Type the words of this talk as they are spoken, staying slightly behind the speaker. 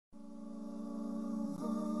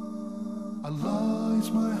Allah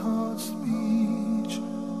is my heart's speech,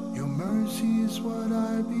 your mercy is what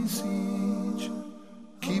I beseech.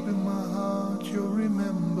 Keep in my heart your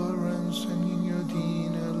remembrance, and in your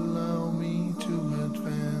deen allow me to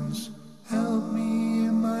advance. Help me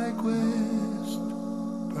in my quest,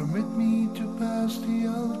 permit me to pass the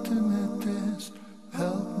ultimate test.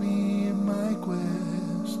 Help me in my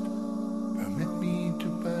quest, permit me to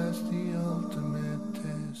pass the ultimate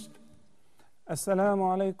test. Assalamu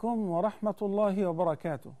alaikum wa rahmatullahi wa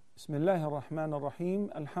barakatuh. Bismillahir Rahmanir Rahim.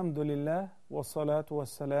 Alhamdulillah wa salatu wa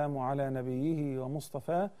salamu ala nabiyyihi wa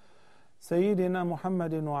mustafa Sayyidina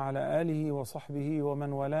Muhammadin wa ala alihi wa sahbihi wa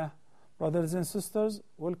man walah. Brothers and sisters,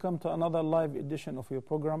 welcome to another live edition of your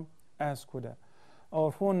program, Ask Huda.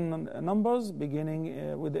 Our phone numbers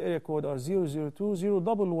beginning with the area code are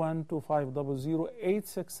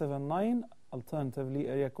 002-011-2500-8679. Alternatively,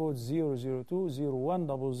 area code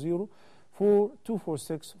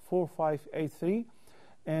 002-0100-4246-4583.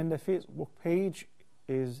 And the Facebook page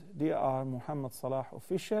is Dr. Muhammad Salah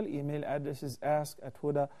Official. Email address is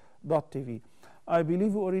ask@huda.tv. I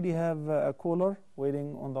believe we already have a caller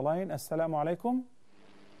waiting on the line. Assalamu alaikum.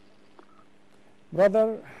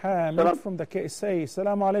 Brother Hamid from the KSA.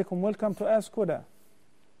 Assalamu alaikum. Welcome to Ask Huda.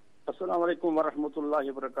 Assalamu alaikum wa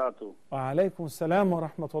rahmatullahi wa barakatuh. Wa alaikum assalam wa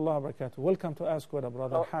rahmatullahi wa barakatuh. Welcome to Ask Huda,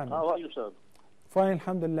 Brother Hamid. How are you, sir? Fine,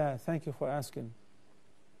 alhamdulillah. Thank you for asking.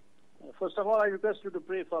 First of all, I request you to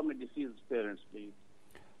pray for my deceased parents, please.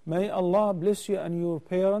 May Allah bless you and your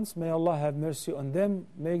parents. May Allah have mercy on them.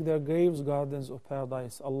 Make their graves gardens of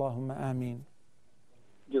paradise. Allahumma ameen.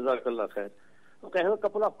 Jazakallah khair. Okay, I have a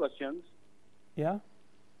couple of questions. Yeah?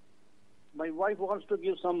 My wife wants to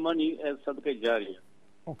give some money as Sadaqah Jariyah.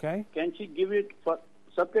 Okay. Can she give it for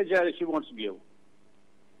Sadaqah Jariyah? She wants to give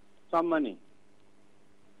some money.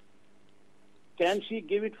 Can she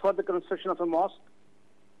give it for the construction of a mosque?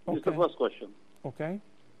 This is the first question. Okay.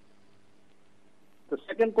 The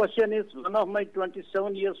second question is, one of my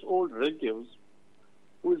 27 years old relatives,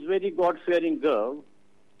 who is very God-fearing girl,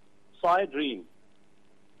 saw a dream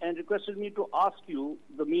and requested me to ask you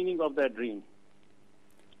the meaning of that dream.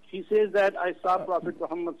 She says that I saw Prophet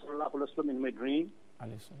Muhammad sallallahu alaihi wasallam in my dream.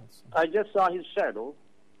 I just saw his shadow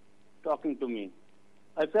talking to me.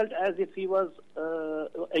 I felt as if he was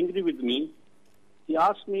angry with me. He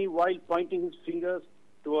asked me while pointing his fingers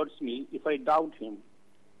towards me if I doubt him.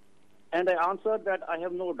 And I answered that I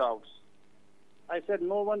have no doubts. I said,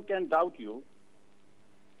 no one can doubt you.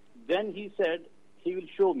 Then he said he will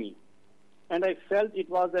show me. And I felt it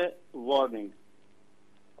was a warning.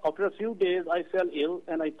 After a few days, I fell ill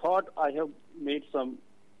and I thought I have made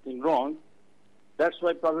something wrong. That's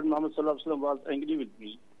why Prophet Muhammad sallallahu alaihi wasallam was angry with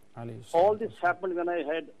me. All this happened when I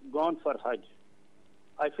had gone for Hajj.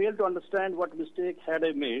 I failed to understand what mistake had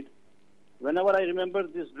I made. Whenever I remember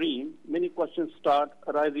this dream, many questions start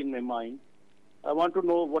arising in my mind. I want to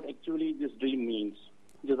know what actually this dream means.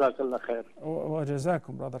 Jazakallah khair. Wa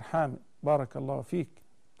jazakum, Brother Hamid. Barakallahu feek.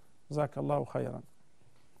 Jazakallahu khairan.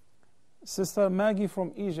 Sister Maggie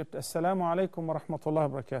from Egypt. Assalamu alaikum wa rahmatullahi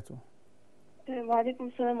wa barakatuh. Wa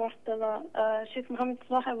alaikum assalam wa rahmatullah. Sheikh Muhammad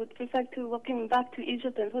Salah, I would prefer to welcome back to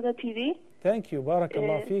Egypt and Huda TV. Thank you.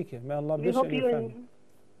 Barakallahu feek. May Allah bless you and your family.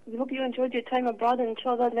 We hope you enjoyed your time abroad, and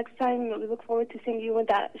inshallah next time we look forward to seeing you in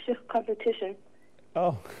that Sheikh competition.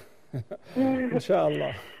 Oh,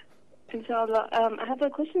 inshallah. Inshallah. I have a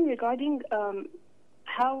question regarding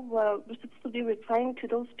how we're supposed to be replying to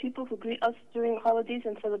those people who greet us during holidays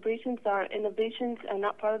and celebrations that are innovations and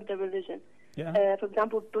not part of their religion. Yeah. For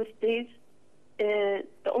example, birthdays. The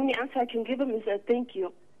only answer I can give them is a thank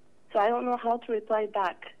you. So I don't know how to reply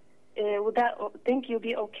back. Would that thank you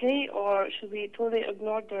be okay, or should we totally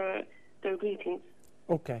ignore their greetings?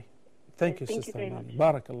 Okay. Thank you, Thank Sister you very Maggie.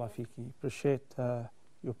 much. Barakallah feeki. Appreciate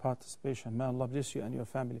your participation. May Allah bless you and your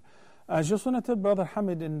family. I just want to tell Brother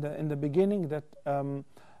Hamid in the beginning that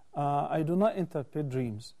I do not interpret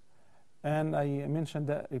dreams. And I mentioned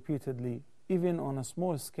that repeatedly. Even on a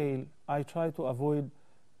small scale, I try to avoid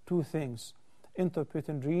two things: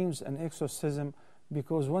 interpreting dreams and exorcism,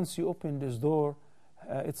 because once you open this door,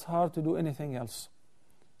 it's hard to do anything else.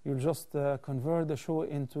 You just convert the show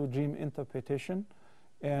into dream interpretation,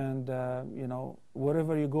 and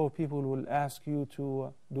wherever you go, people will ask you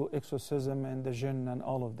to do exorcism and the jinn and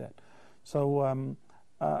all of that. So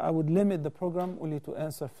I would limit the program only to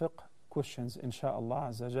answer fiqh questions, inshallah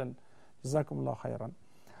azza jal. Jazakumullah khairan.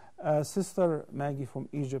 Sister Maggie from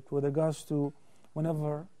Egypt, with regards to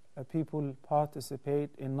whenever people participate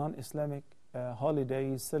in non-Islamic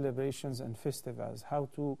holidays, celebrations, and festivals, how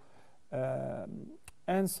to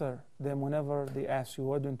answer them whenever they ask you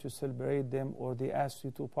why don't you celebrate them, or they ask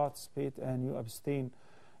you to participate and you abstain.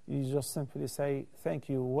 You just simply say, thank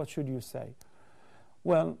you, what should you say?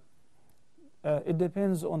 Well, it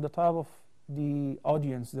depends on the type of the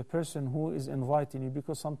audience, the person who is inviting you,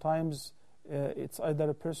 because sometimes it's either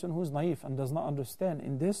a person who's naive and does not understand.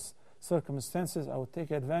 In this circumstances, I would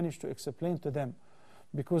take advantage to explain to them,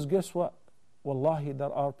 because guess what? Wallahi,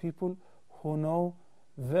 there are people who know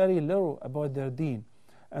very little about their deen,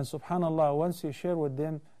 and subhanallah, once you share with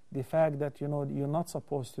them the fact that you're not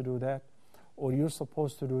supposed to do that, or you're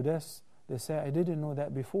supposed to do this, they say, I didn't know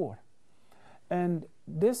that before. And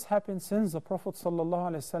this happened since the Prophet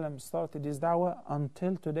ﷺ started his da'wah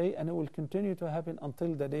until today, and it will continue to happen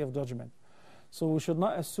until the Day of Judgment. So we should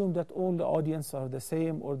not assume that all the audience are the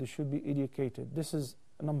same or they should be educated. This is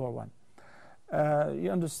number one.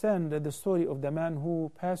 You understand the story of the man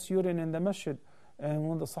who passed urine in the masjid, and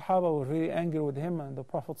when the Sahaba were really angry with him, and the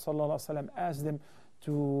Prophet ﷺ asked them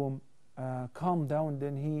to calm down,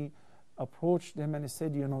 then he approached them and he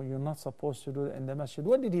said, you're not supposed to do that in the masjid.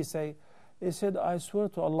 What did he say? He said, I swear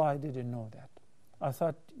to Allah, I didn't know that. I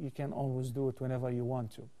thought you can always do it whenever you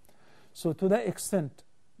want to. So to that extent,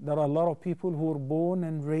 there are a lot of people who are born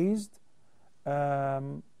and raised,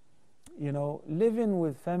 living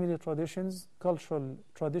with family traditions, cultural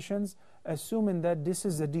traditions, assuming that this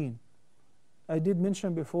is the deen. I did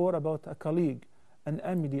mention before about a colleague, an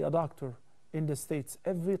MD, a doctor in the States.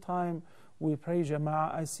 Every time we pray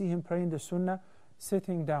Jama'ah, I see him praying the Sunnah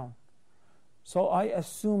sitting down. So I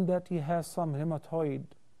assumed that he has some rheumatoid.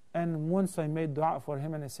 And once I made dua for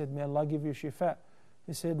him and I said, may Allah give you shifa.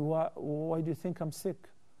 He said, why do you think I'm sick?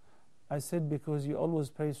 I said, because you always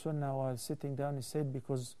pray Sunnah while sitting down. He said,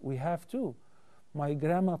 because we have to. My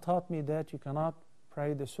grandma taught me that you cannot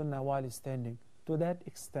pray the Sunnah while standing. To that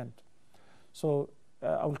extent. So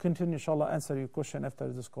I will continue, inshallah, answer your question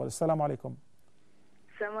after this call. Assalamu alaikum.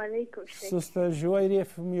 Assalamu alaikum, Sheikh. Sister Juwairia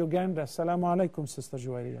from Uganda. Assalamu alaikum, Sister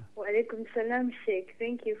Juwairia. Wa alaikum salam, Sheikh.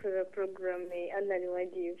 Thank you for the program. May Allah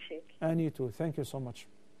reward you, Sheikh. And you too. Thank you so much.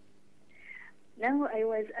 Now I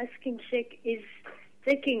was asking, Sheikh, is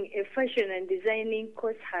taking a fashion and designing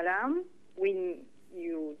course haram? When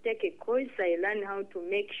you take a course, I learn how to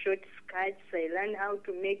make short skirts, I learn how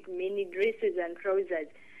to make mini dresses and trousers.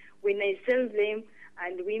 When I sell them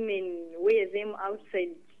and women wear them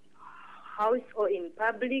outside house or in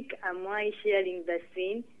public, am I sharing the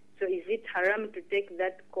sin? So is it haram to take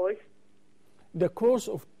that course? The course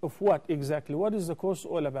of what exactly? What is the course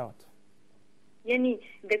all about? Yani,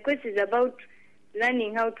 the course is about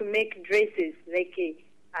learning how to make dresses, like a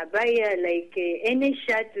abaya, like any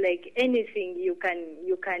shirt, like anything you can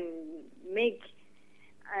make.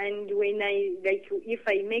 And when if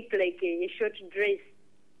I make like a short dress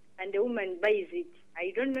and the woman buys it,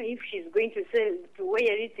 I don't know if she's going to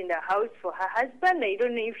wear it in the house for her husband. I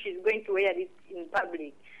don't know if she's going to wear it in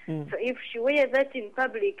public. So if she wears that in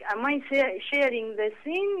public, am I sharing the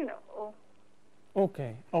sin? Or?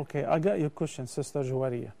 Okay, I got your question, Sister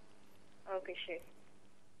Juwairia. Okay, sure.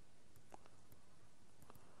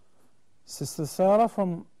 Sister Sarah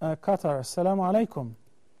from Qatar. Assalamu alaikum.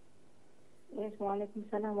 Yes, wa alaikum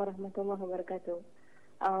salam wa rahmatullahi wa barakatuh.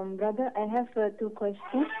 Brother, I have two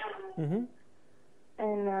questions. Mm-hmm.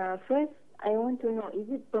 And first, I want to know, is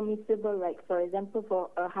it permissible, like, for example, for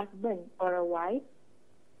a husband or a wife,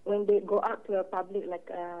 when they go out to a public, like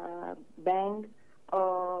a bank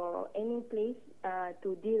or any place,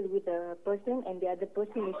 to deal with a person and the other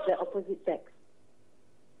person is the opposite sex?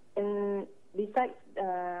 And besides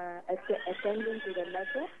attending to the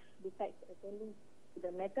matter,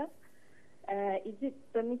 is it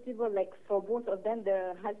permissible, like, for both of them,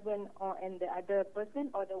 the husband and the other person,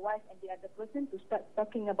 or the wife and the other person, to start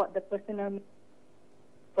talking about the personal,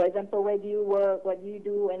 for example, where do you work, what do you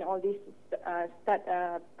do, and all this, start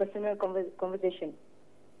a personal conversation?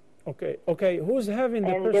 Okay. Who's having the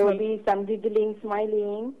personal... And there will be some giggling,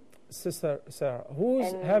 smiling. Sister Sarah,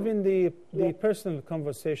 who's having the personal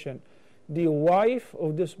conversation? The wife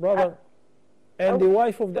of this brother and the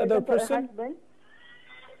wife of the other person?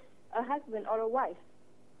 A husband or a wife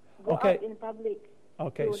go out in public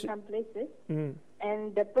to some places,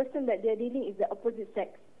 and the person that they're dealing is the opposite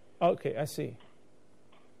sex. Okay, I see.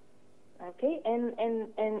 Okay, and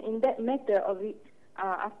in that matter of it,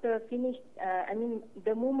 after finished,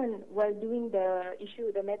 the moment while doing the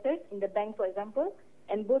matter in the bank, for example,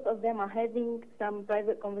 and both of them are having some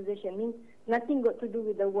private conversation, means nothing got to do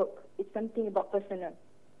with the work. It's something about personal.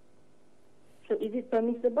 So is it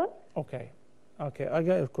permissible? Okay, I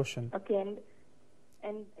got your question. Okay,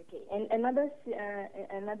 and another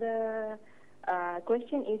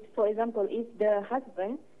question is, for example, if the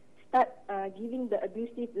husband start giving the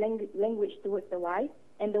abusive language towards the wife,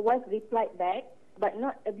 and the wife replied back, but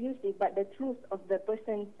not abusive, but the truth of the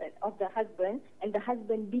person, of the husband, and the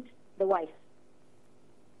husband beats the wife.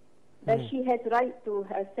 Does she have right to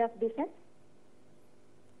her self-defense?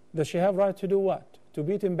 Does she have right to do what? To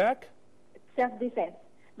beat him back? Self-defense.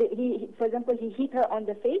 For example, he hit her on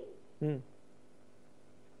the face.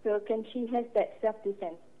 So can she have that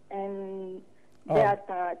self-defense? And there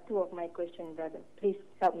are two of my questions, brother. Please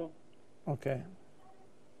help me. Okay.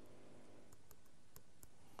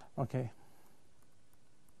 Okay.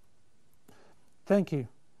 Thank you.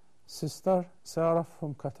 Sister Sarah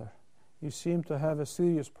from Qatar. You seem to have a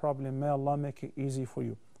serious problem. May Allah make it easy for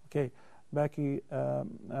you. Okay. Back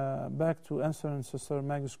to answering Sister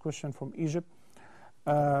Maggie's question from Egypt.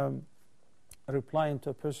 Replying to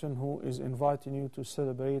a person who is inviting you to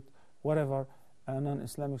celebrate whatever a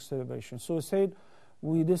non-Islamic celebration. So we said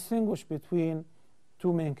we distinguish between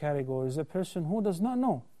two main categories. A person who does not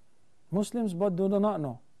know. Muslims but do not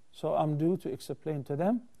know. So I'm due to explain to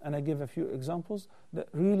them, and I give a few examples that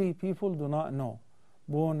really people do not know.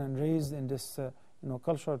 Born and raised in this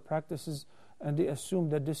cultural practices, and they assume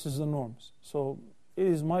that this is the norms. So it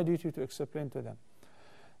is my duty to explain to them.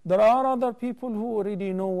 There are other people who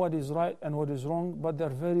already know what is right and what is wrong, but they're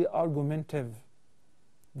very argumentative.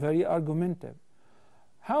 Very argumentative.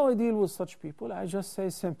 How I deal with such people? I just say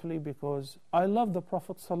simply because I love the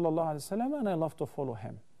Prophet ﷺ and I love to follow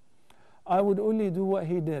him. I would only do what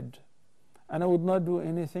he did, and I would not do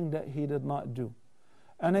anything that he did not do.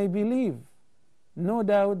 And I believe, no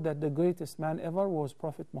doubt, that the greatest man ever was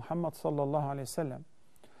Prophet Muhammad ﷺ.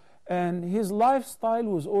 And his lifestyle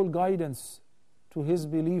was all guidance to his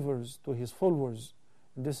believers, to his followers.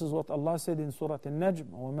 And this is what Allah said in Surah An-Najm,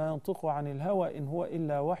 وَمَا يَنطِقُ عَنِ الْهَوَىٰ إِنْ هُوَ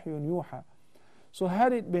إِلَّا وَحْيٌ يُوحَىٰ. So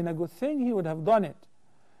had it been a good thing, he would have done it.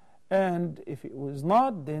 And if it was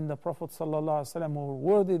not, then the Prophet ﷺ was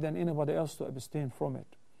worthy than anybody else to abstain from it.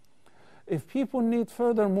 If people need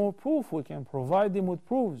further more proof, we can provide them with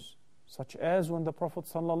proofs, such as when the Prophet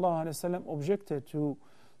ﷺ objected to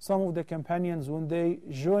some of the companions when they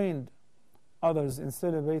joined others in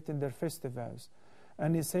celebrating their festivals.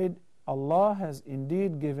 And he said, Allah has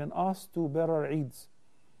indeed given us two better Eids.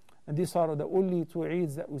 And these are the only two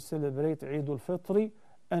Eids that we celebrate, Eid al-Fitr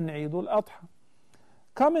and Eid al-Adha.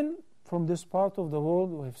 Coming from this part of the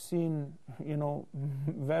world, we have seen,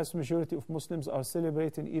 vast majority of Muslims are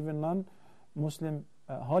celebrating even non-Muslim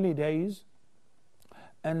holidays,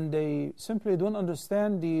 and they simply don't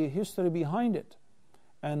understand the history behind it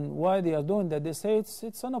and why they are doing that. They say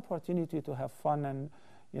it's an opportunity to have fun and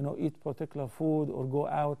eat particular food or go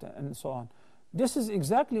out and so on. This is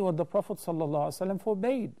exactly what the Prophet ﷺ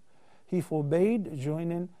forbade. He forbade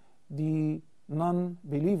joining the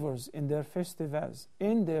non-believers in their festivals,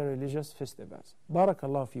 in their religious festivals.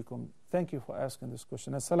 Barakallahu fikum. Thank you for asking this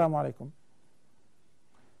question. Assalamu alaikum.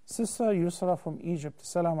 Sister Yusra from Egypt.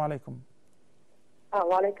 Assalamu alaikum.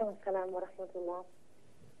 Wa alaikum assalam wa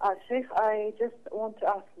rahmatullah. Sheikh, I just want to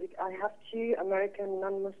ask, I have two American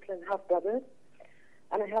non-Muslim half-brothers,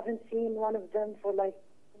 and I haven't seen one of them for like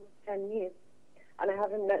 10 years. And I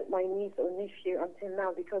haven't met my niece or nephew until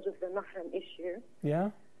now because of the mahram issue.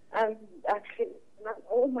 Yeah? And actually,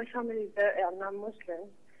 all my family there are non-Muslim,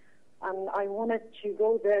 and I wanted to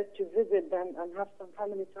go there to visit them and have some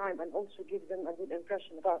family time and also give them a good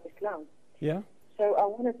impression about Islam. Yeah? So I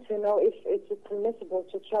wanted to know if it's permissible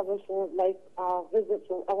to travel for like a visit,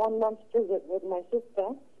 for a 1 month visit with my sister.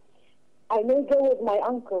 I may go with my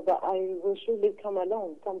uncle, but I will surely come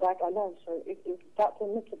back alone. So if that's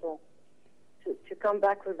permissible to come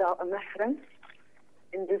back without a mahram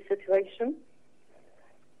in this situation.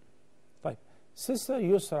 Right. Sister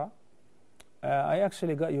Yusra, I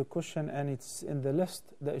actually got your question, and it's in the list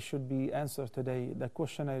that it should be answered today. The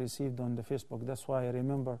question I received on the Facebook. That's why I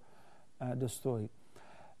remember the story.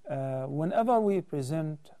 Whenever we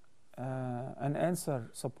present an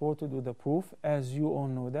answer supported with a proof, as you all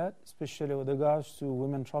know that, especially with regards to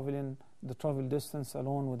women traveling the travel distance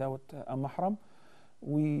alone without a mahram,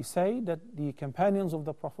 we say that the companions of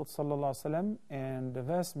the Prophet ﷺ and the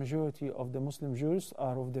vast majority of the Muslim Jews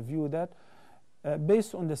are of the view that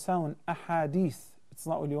based on the sound ahadith, it's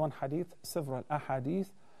not only one hadith, several ahadith,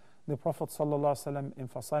 the Prophet ﷺ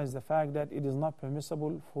emphasized the fact that it is not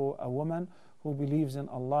permissible for a woman who believes in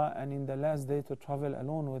Allah and in the last day to travel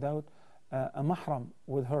alone without a mahram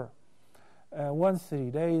with her. Once 3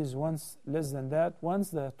 days, once less than that, once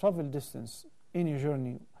the travel distance in your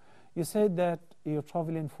journey. You said that you're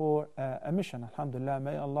traveling for a mission. Alhamdulillah,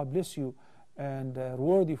 may Allah bless you and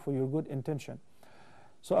reward you for your good intention.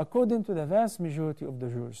 So according to the vast majority of the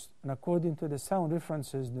Jews, and according to the sound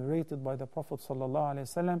references narrated by the Prophet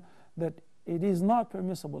ﷺ, that it is not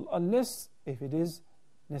permissible unless if it is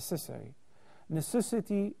necessary.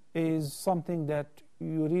 necessity is something that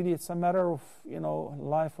you really, it's a matter of,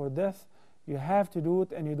 life or death. You have to do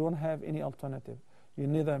it and you don't have any alternative. You're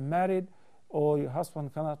neither married or your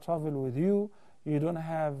husband cannot travel with you. You don't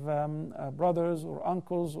have brothers or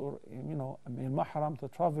uncles or, mahram to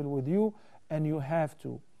travel with you, and you have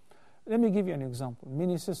to. Let me give you an example.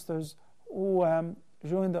 Many sisters who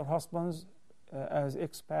join their husbands as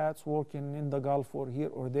expats working in the Gulf or here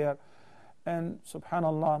or there, and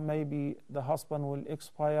subhanallah, maybe the husband will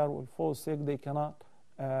expire, will fall sick, they cannot,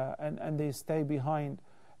 and they stay behind,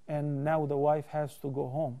 and now the wife has to go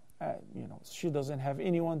home. She doesn't have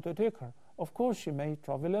anyone to take her. Of course, she may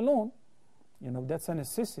travel alone. That's a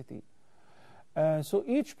necessity. So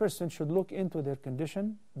each person should look into their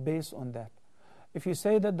condition based on that. If you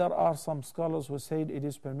say that there are some scholars who say it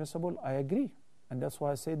is permissible, I agree. And that's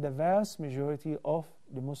why I say the vast majority of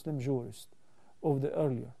the Muslim jurists of the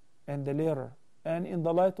earlier and the later, and in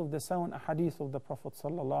the light of the sound hadith of the Prophet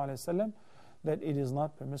ﷺ, that it is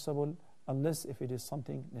not permissible unless if it is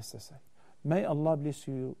something necessary. May Allah bless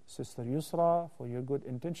you, Sister Yusra, for your good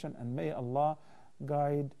intention, and may Allah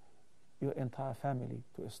guide your entire family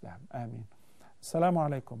to Islam. Ameen. Assalamu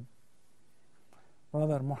alaikum.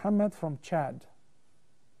 Brother Muhammad from Chad.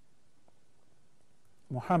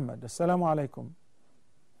 Muhammad, assalamu alaikum.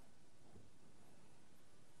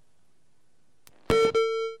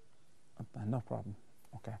 No problem.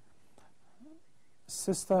 Okay.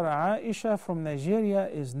 Sister Aisha from Nigeria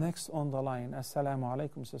is next on the line. Assalamu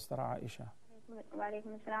alaikum, Sister Aisha. Wa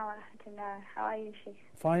alaikum assalam wa rahmatullah. How are you, Sheikh?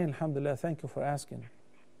 Fine, alhamdulillah. Thank you for asking.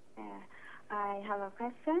 I have a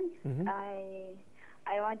question.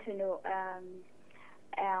 I want to know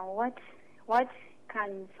what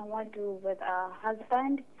can someone do with a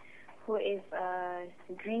husband who is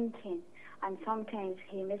drinking and sometimes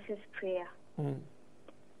he misses prayer,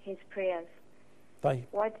 his prayers. طيب.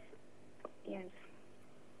 Yes,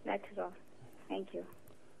 that's all. Thank you.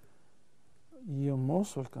 You're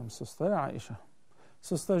most welcome, Sister Aisha.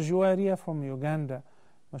 Sister Juwaria from Uganda,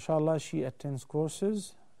 mashallah, she attends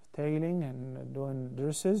courses, tailing and doing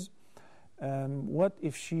dresses. What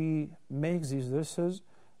if she makes these dresses,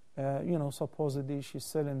 supposedly she's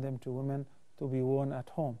selling them to women to be worn at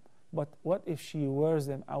home. But what if she wears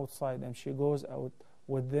them outside and she goes out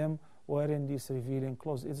with them wearing these revealing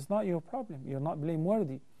clothes? It's not your problem. You're not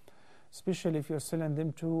blameworthy, especially if you're selling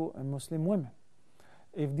them to Muslim women.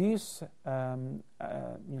 If these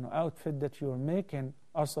outfit that you're making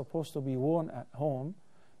are supposed to be worn at home,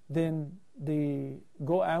 then they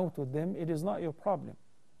go out with them. It is not your problem.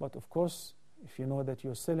 But of course, if you know that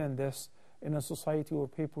you're selling this in a society where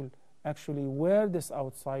people actually wear this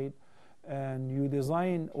outside and you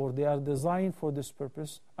design, or they are designed for this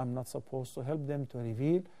purpose, I'm not supposed to help them to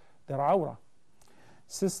reveal their awrah.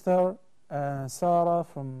 Sister Sarah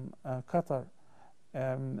from Qatar,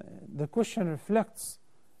 the question reflects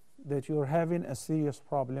that you're having a serious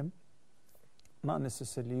problem, not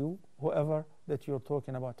necessarily you, whoever that you're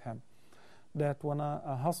talking about him. That when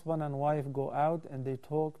a husband and wife go out and they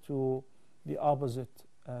talk to the opposite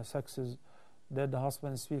sexes, that the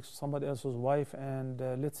husband speaks to somebody else's wife and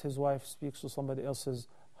lets his wife speak to somebody else's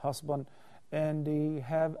husband, and they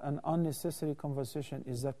have an unnecessary conversation.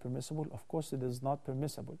 Is that permissible? Of course it is not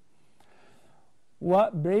permissible.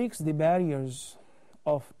 What breaks the barriers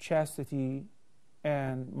of chastity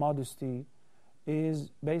and modesty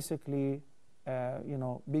is basically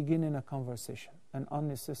beginning a conversation, an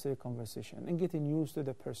unnecessary conversation, and getting used to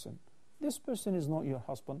the person. This person is not your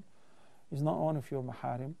husband, is not one of your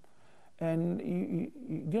maharim, and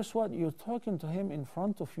you guess what? You're talking to him in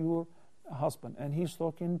front of your husband, and he's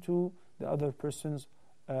talking to the other person's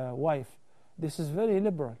wife. This is very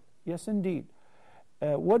liberal. Yes, indeed.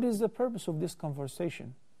 What is the purpose of this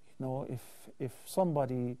conversation? If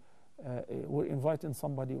somebody we're inviting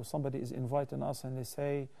somebody, or somebody is inviting us, and they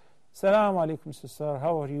say, "Salaam alaikum, sister.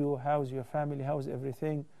 How are you? How's your family? How's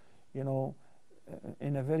everything?" In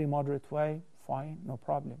a very moderate way. Fine, no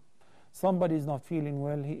problem. Somebody is not feeling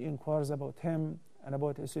well. He inquires about him and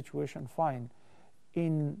about his situation. Fine,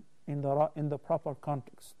 in the proper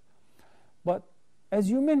context. But as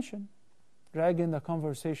you mentioned, dragging the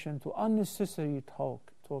conversation to unnecessary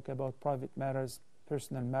talk about private matters,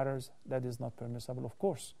 personal matters, that is not permissible, of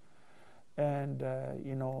course. And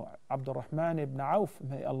Abdurrahman ibn Auf,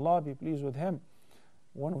 may Allah be pleased with him,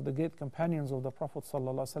 one of the great companions of the Prophet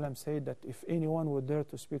ﷺ, said that if anyone would dare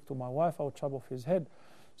to speak to my wife, I would chop off his head.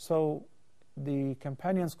 So the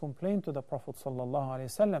companions complained to the Prophet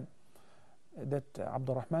ﷺ that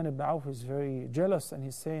Abdurrahman ibn Auf is very jealous, and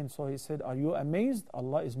he's saying, so he said, "Are you amazed?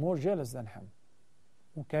 Allah is more jealous than him."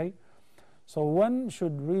 Okay? So one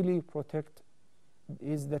should really protect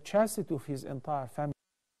is the chastity of his entire family.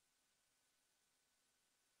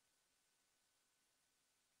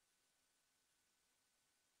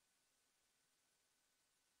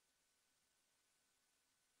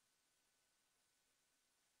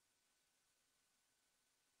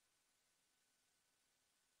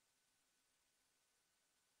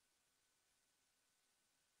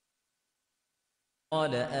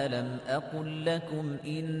 قال ألم أقل لكم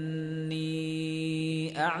إني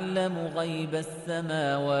أعلم غيب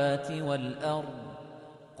السماوات والأرض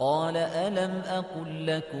قال ألم أقل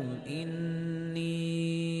لكم إني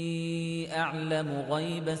أعلم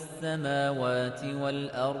غيب السماوات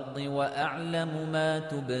والأرض وأعلم ما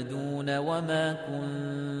تبدون وما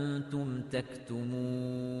كنتم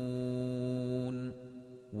تكتمون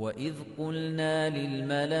وَإِذْ قُلْنَا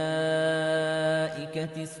لِلْمَلَائِكَةِ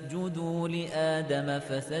اسْجُدُوا لِآدَمَ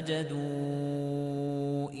فَسَجَدُوا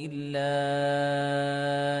إِلَّا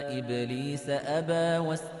إِبْلِيسَ أَبَى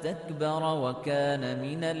وَاسْتَكْبَرَ وَكَانَ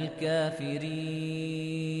مِنَ الْكَافِرِينَ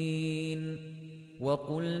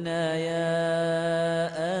وَقُلْنَا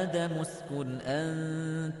يَا آدَمُ اسْكُنْ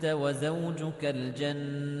أَنْتَ وَزَوْجُكَ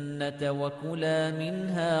الْجَنَّةَ وَكُلَا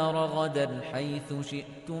مِنْهَا رَغَدًا حَيْثُ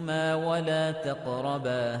شِئْتُمَا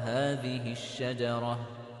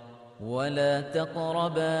ولا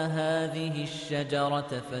تقربا هذه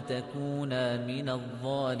الشجرة فتكونا من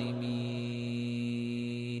الظالمين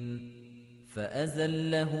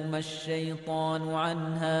فأزلهما الشيطان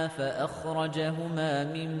عنها فأخرجهما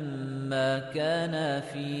مما كانا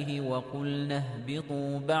فيه وقلنا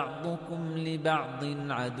اهبطوا بعضكم لبعض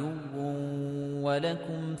عدو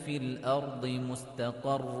ولكم في الأرض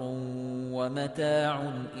مستقر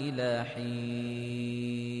ومتاع إلى حين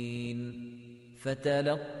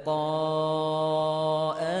فتلقى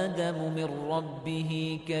آدم من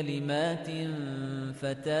ربه كلمات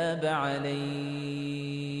فتاب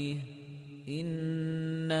عليه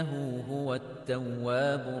إنه هو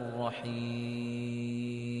التواب الرحيم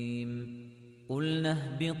قلنا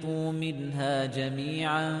اهبطوا منها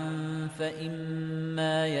جميعا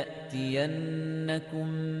فإما يأتينكم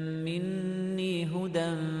مني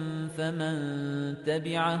هدى فمن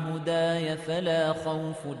تبع هداي فلا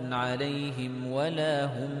خوف عليهم ولا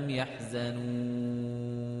هم يحزنون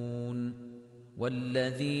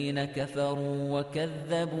والذين كفروا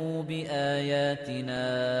وكذبوا بآياتنا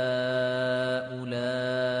أولئك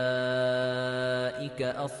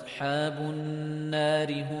أصحاب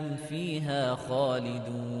النار هم فيها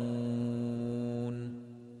خالدون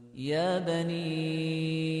يا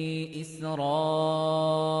بني إسرائيل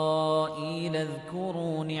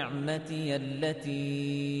اذكروا نعمتي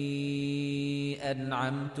التي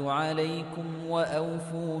أنعمت عليكم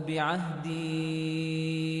وأوفوا بعهدي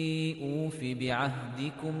أوف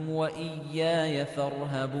بعهدكم وإياي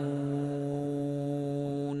فارهبون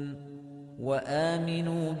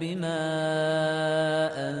وآمنوا بما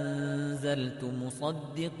أنزلت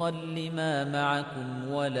مصدقا لما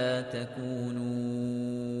معكم ولا تكونوا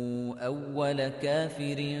أول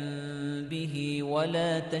كافر به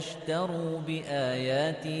ولا تشتروا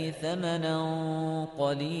بآياتي ثمنا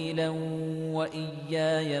قليلا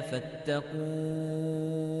وإياي فاتقون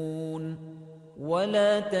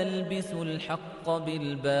ولا تلبسوا الحق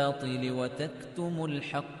بالباطل وتكتموا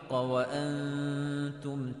الحق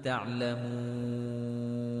وأنتم تعلمون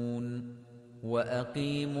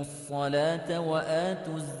وأقيموا الصلاة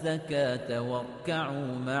وآتوا الزكاة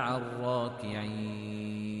واركعوا مع الراكعين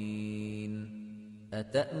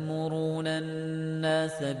أتأمرون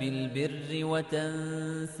الناس بالبر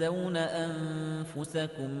وتنسون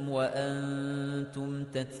أنفسكم وأنتم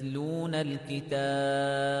تتلون الكتاب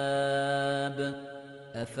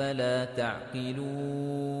أفلا تعقلون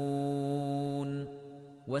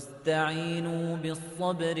واستعينوا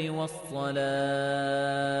بالصبر والصلاة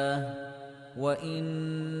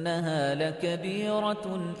وإنها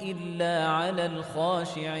لكبيرة إلا على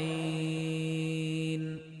الخاشعين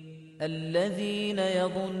الذين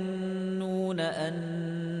يظنون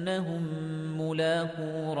أنهم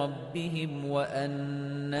ملاقو ربهم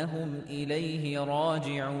وأنهم إليه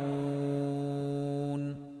راجعون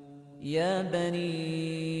يا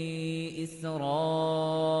بني إسرائيل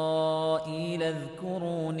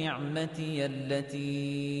اذكروا نعمتي التي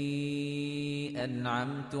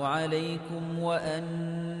أنعمت عليكم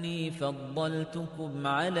وأني فضلتكم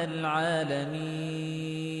على العالمين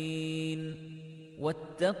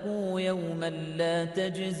واتقوا يوما لا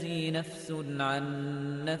تجزي نفس عن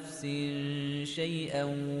نفس شيئا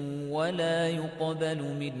ولا يقبل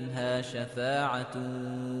منها شفاعة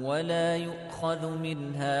ولا يؤخذ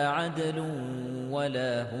منها عدل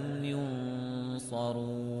ولا هم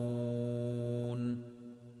ينصرون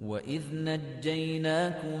وَإِذْ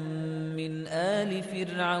نَجَّيْنَاكُمْ مِنْ آلِ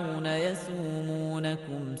فِرْعَوْنَ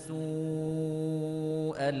يَسُومُونَكُمْ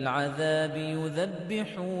سُوءَ الْعَذَابِ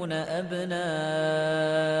يُذَبِّحُونَ أَبْنَاءَكُمْ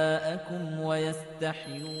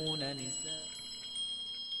وَيَسْتَحْيُونَ نِسَاءَكُمْ.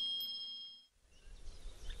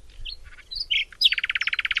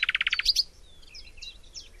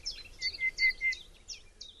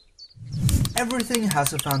 Everything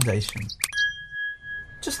has a foundation.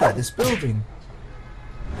 Just like this building.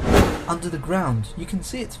 Under the ground, you can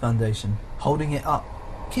see its foundation, holding it up,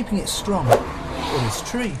 keeping it strong. Or this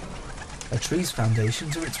tree. A tree's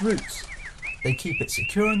foundations are its roots. They keep it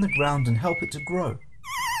secure in the ground and help it to grow.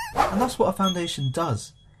 And that's what a foundation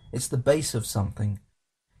does. It's the base of something,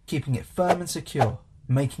 keeping it firm and secure,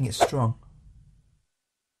 making it strong.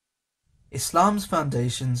 Islam's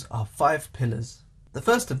foundations are 5 pillars. The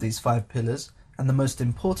first of these 5 pillars, and the most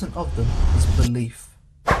important of them, is belief.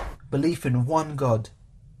 Belief in one God.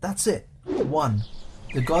 That's it. One.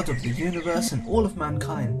 The God of the universe and all of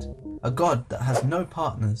mankind. A God that has no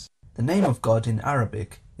partners. The name of God in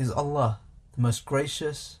Arabic is Allah, the most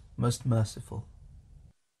gracious, most merciful.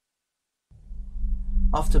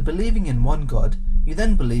 After believing in one God, you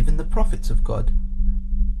then believe in the prophets of God.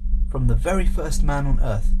 From the very first man on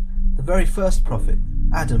earth, the very first prophet,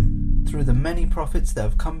 Adam, through the many prophets that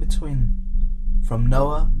have come between, from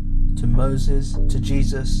Noah to Moses to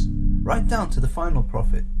Jesus, right down to the final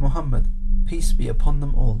prophet, Muhammad, peace be upon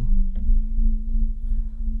them all.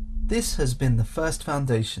 This has been the first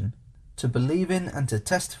foundation, to believe in and to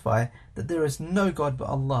testify that there is no God but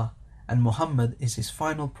Allah, and Muhammad is his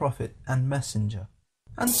final prophet and messenger.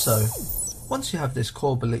 And so, once you have this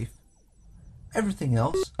core belief, everything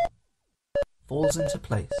else falls into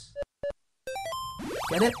place.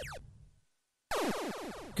 Get it?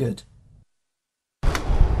 Good.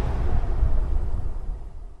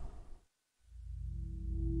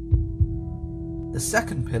 The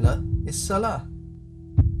second pillar is salah,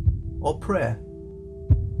 or prayer,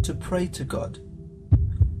 to pray to God.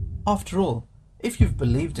 After all, if you've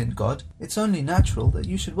believed in God, it's only natural that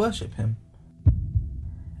you should worship Him.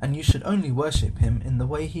 And you should only worship Him in the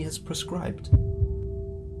way He has prescribed.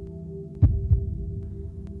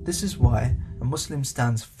 This is why a Muslim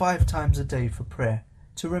stands 5 times a day for prayer,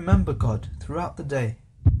 to remember God throughout the day.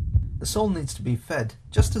 The soul needs to be fed,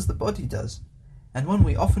 just as the body does. And when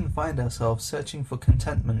we often find ourselves searching for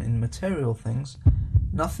contentment in material things,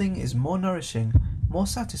 nothing is more nourishing, more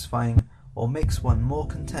satisfying, or makes one more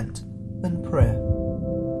content than prayer.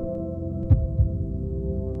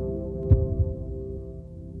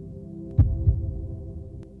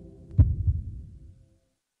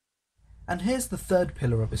 And here's the third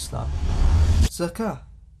pillar of Islam, zakah.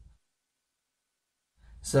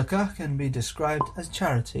 Zakah can be described as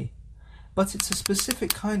charity, but it's a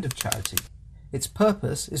specific kind of charity. Its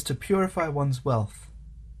purpose is to purify one's wealth.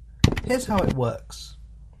 Here's how it works.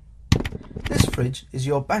 This fridge is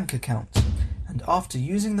your bank account, and after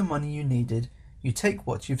using the money you needed, you take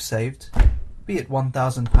what you've saved, be it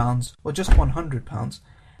 £1,000 or just £100,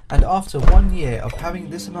 and after 1 year of having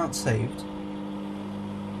this amount saved,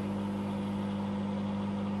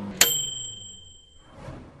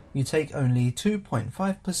 you take only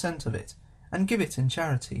 2.5% of it and give it in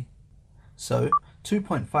charity. So,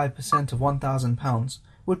 2.5% of £1,000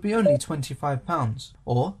 would be only £25,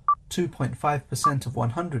 or 2.5% of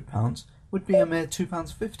 £100 would be a mere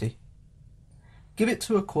 £2.50. Give it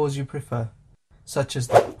to a cause you prefer, such as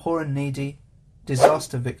the poor and needy,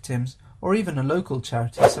 disaster victims, or even a local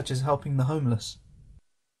charity such as helping the homeless.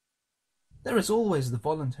 There is always the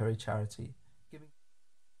voluntary charity.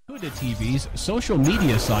 Huda TV's social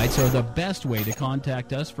media sites are the best way to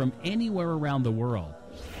contact us from anywhere around the world.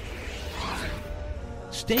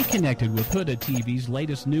 Stay connected with Huda TV's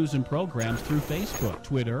latest news and programs through Facebook,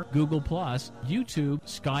 Twitter, Google+, YouTube,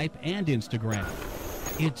 Skype, and Instagram.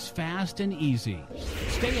 It's fast and easy.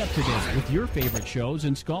 Stay up to date with your favorite shows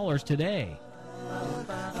and scholars today.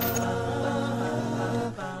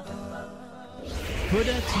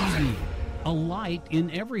 Huda TV, a light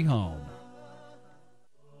in every home.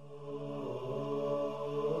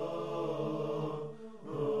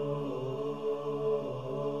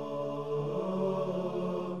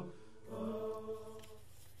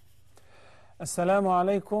 Assalamu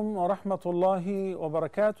alaikum wa rahmatullahi wa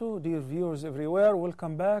barakatuh. Dear viewers everywhere,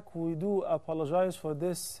 welcome back. We do apologize for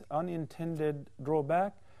this unintended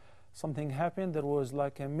drawback. Something happened. There was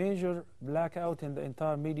like a major blackout in the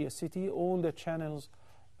entire media city. All the channels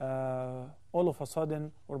all of a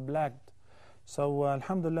sudden were blacked. So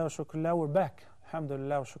alhamdulillah wa shukrullah, we're back.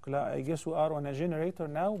 Alhamdulillah wa shukrullah. I guess we are on a generator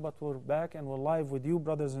now, but we're back and we're live with you,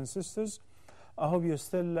 brothers and sisters. I hope you're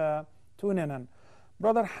still tuning in.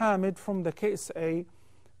 Brother Hamid from the KSA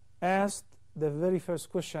asked the very first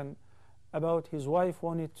question about his wife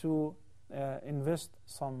wanted to invest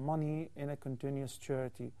some money in a continuous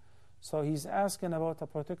charity. So he's asking about a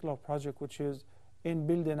particular project which is in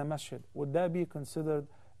building a masjid. Would that be considered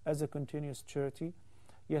as a continuous charity?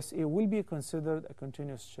 Yes, it will be considered a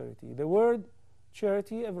continuous charity. The word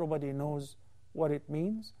charity, everybody knows what it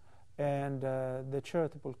means, and the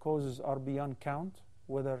charitable causes are beyond count,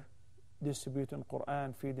 whether distributing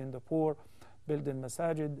Quran, feeding the poor, building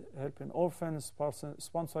masajid, helping orphans,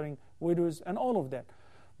 sponsoring widows, and all of that.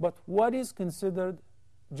 But what is considered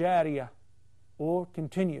jariyah or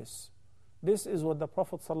continuous? This is what the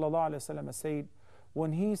Prophet ﷺ said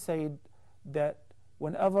when he said that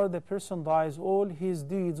whenever the person dies, all his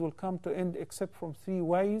deeds will come to end except from 3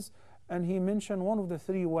 ways, and he mentioned one of the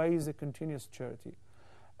 3 ways, a continuous charity.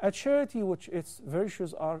 A charity which its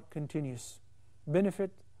virtues are continuous,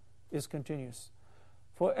 benefit is continuous.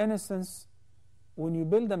 For instance, when you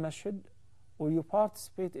build a masjid or you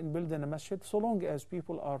participate in building a masjid, so long as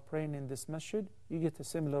people are praying in this masjid, you get a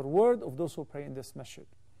similar word of those who pray in this masjid.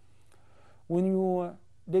 When you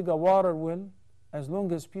dig a water well, as long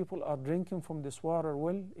as people are drinking from this water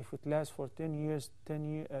well, if it lasts for 10 years,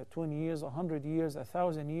 20 years, 100 years,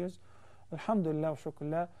 1,000 years, alhamdulillah wa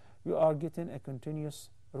shukrullah, you are getting a continuous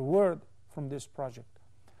reward from this project.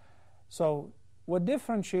 So what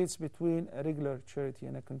differentiates between a regular charity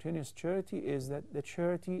and a continuous charity is that the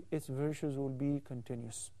charity, its virtues will be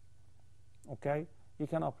continuous. Okay? You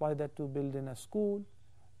can apply that to building a school,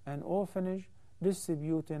 an orphanage,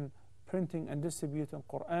 printing and distributing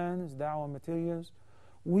Qur'ans, da'wah materials.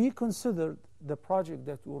 We consider the project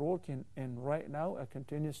that we're working in right now a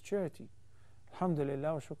continuous charity.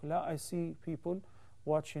 Alhamdulillah wa shukrullah, I see people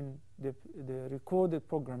watching the recorded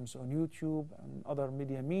programs on YouTube and other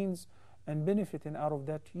media means and benefiting out of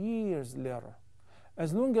that years later.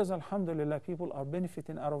 As long as, alhamdulillah, people are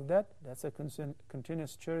benefiting out of that, that's a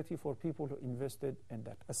continuous charity for people who invested in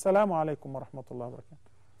that. Assalamu alaikum wa rahmatullahi wa barakatuh.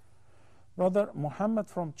 Brother Muhammad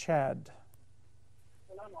from Chad.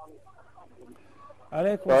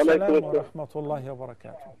 Alaykum assalam wa rahmatullahi wa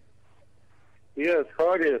barakatuh. Yes, how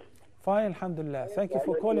are you? Fine, alhamdulillah. Thank you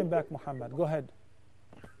for calling back, Muhammad. Go ahead.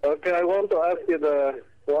 Okay, I want to ask you the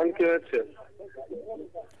one question.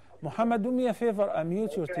 Muhammad, do me a favor,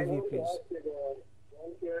 unmute your TV, please.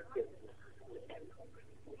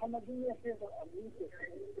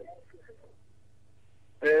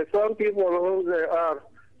 Some people who they are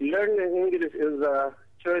learning English in the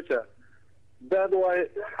church, that why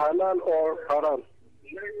halal or haram?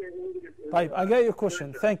 Right, I get your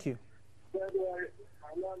question. Thank you.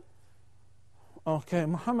 Okay,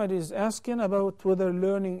 Muhammad is asking about whether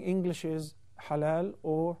learning English is halal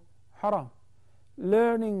or haram.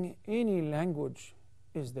 Learning any language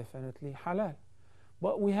is definitely halal.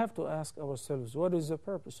 But we have to ask ourselves, what is the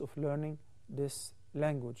purpose of learning this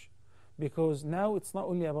language? Because now it's not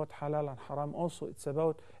only about halal and haram, also it's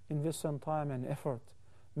about investing time and effort,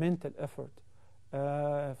 mental effort,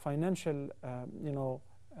 financial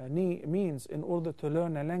means in order to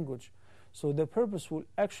learn a language. So the purpose will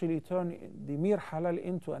actually turn the mere halal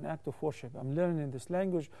into an act of worship. I'm learning this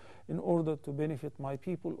language in order to benefit my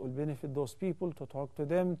people or benefit those people, to talk to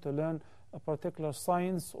them, to learn a particular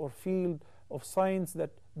science or field of science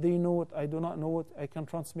that they know it, I do not know it, I can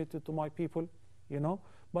transmit it to my people,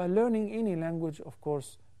 But learning any language, of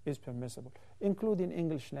course, is permissible, including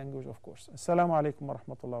English language, of course. Assalamu alaikum wa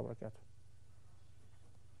rahmatullahi wa barakatuh.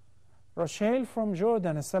 Rachel from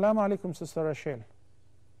Jordan. Assalamu alaikum, Sister Rachel.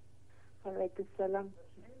 Walaikum salam.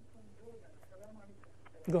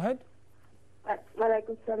 Go ahead.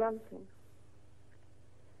 Walaikum salam.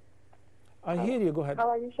 I hear you. Go ahead. How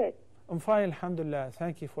are you, Sheikh? I'm fine, alhamdulillah.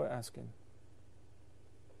 Thank you for asking.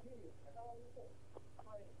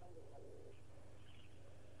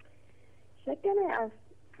 Sheikh, can I ask,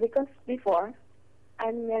 because before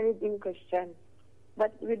I'm married in Christian,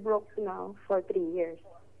 but we broke now for 3 years.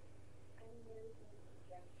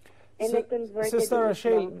 And I converted Sister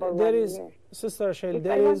Rachel,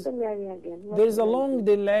 there is a long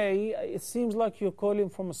delay. It seems like you're calling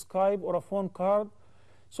from a Skype or a phone card.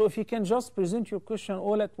 So if you can just present your question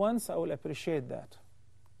all at once, I will appreciate that.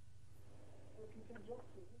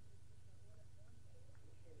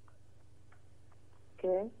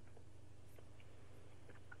 Okay.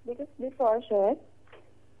 Because before, Sheikh,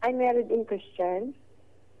 I married in Christian,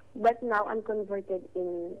 but now I'm converted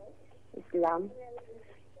in Islam.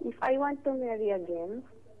 If I want to marry again,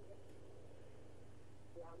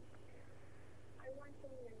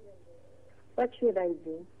 what should I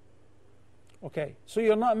do? Okay, so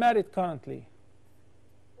you're not married currently?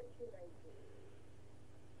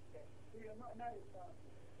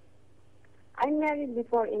 I'm married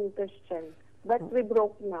before in Christian, but we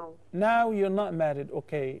broke now. Now you're not married,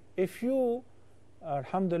 okay. If you,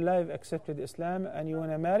 alhamdulillah, have accepted Islam and you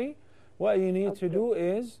want to marry, what you need to do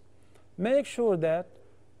is make sure that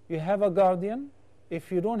you have a guardian.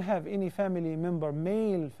 If you don't have any family member,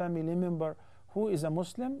 male family member who is a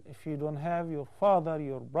Muslim, if you don't have your father,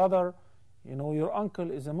 your brother, your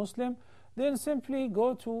uncle is a Muslim, then simply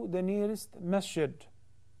go to the nearest masjid,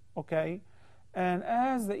 okay? And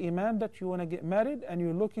ask the imam that you want to get married and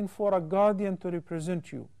you're looking for a guardian to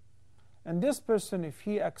represent you. And this person, if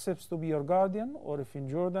he accepts to be your guardian, or if in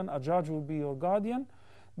Jordan a judge will be your guardian,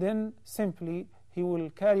 then simply he will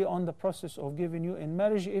carry on the process of giving you in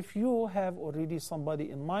marriage. If you have already somebody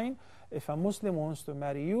in mind, if a Muslim wants to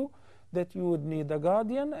marry you, that you would need a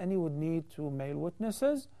guardian and you would need 2 male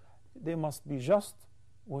witnesses. They must be just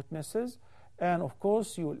witnesses. And of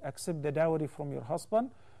course, you will accept the dowry from your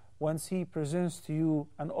husband. Once he presents to you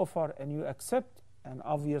an offer and you accept, and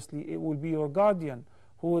obviously it will be your guardian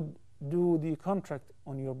who would do the contract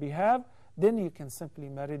on your behalf, then you can simply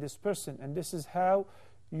marry this person. And this is how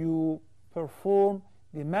you perform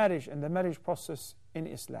the marriage and the marriage process in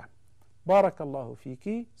Islam. Barakallahu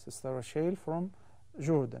fiki, Sister Rachel from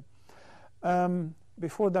Jordan.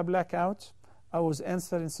 Before the blackout, I was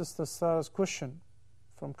answering Sister Sarah's question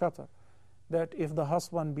from Qatar, that if the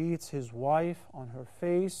husband beats his wife on her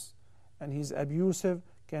face and he's abusive,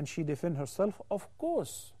 can she defend herself? Of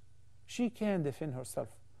course, she can defend herself.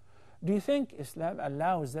 Do you think Islam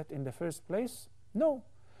allows that in the first place? No.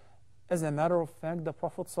 As a matter of fact, the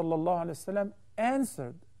Prophet ﷺ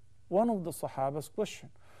answered one of the Sahaba's question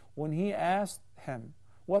when he asked him,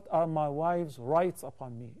 what are my wife's rights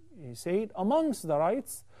upon me? He said, amongst the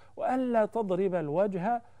rights, وَأَلَّا تَضْرِبَ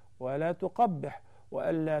الْوَجْهَ وَلَا تُقَبِّحْ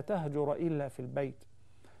وَأَلَّا تَهْجُرَ إِلَّا فِي الْبَيْتِ.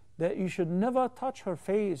 That you should never touch her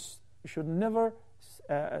face, you should never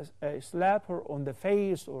slap her on the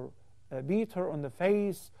face or beat her on the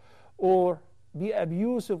face or be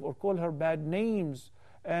abusive or call her bad names.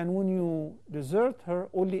 And when you desert her,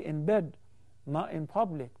 only in bed, not in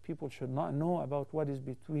public. People should not know about what is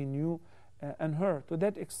between you and her to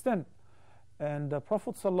that extent. And the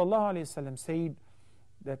Prophet ﷺ said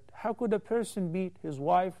that how could a person beat his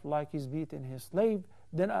wife like he's beating his slave?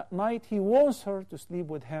 Then at night he wants her to sleep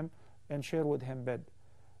with him and share with him bed.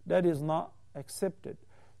 That is not accepted.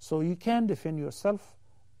 So you can defend yourself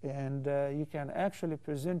and you can actually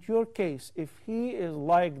present your case if he is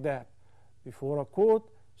like that before a court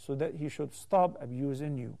so that he should stop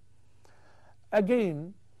abusing you.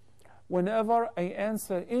 Again, whenever I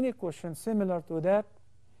answer any question similar to that,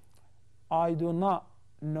 I do not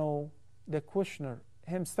know the questioner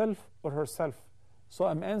himself or herself. So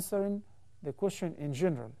I'm answering the question in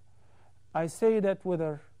general. I say that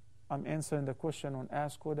whether I'm answering the question on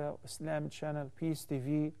Ask Huda, Islam Channel, Peace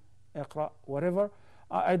TV, Iqra, whatever,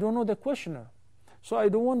 I don't know the questioner. So I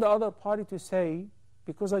don't want the other party to say,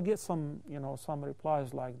 because I get some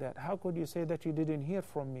replies like that, how could you say that you didn't hear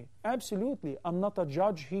from me? Absolutely, I'm not a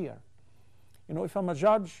judge here. If I'm a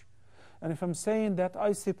judge, and if I'm saying that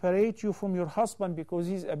I separate you from your husband because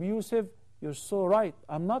he's abusive, you're so right.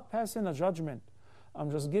 I'm not passing a judgment. I'm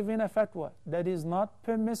just giving a fatwa. That is not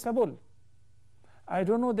permissible. I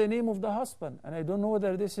don't know the name of the husband, and I don't know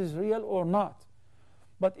whether this is real or not.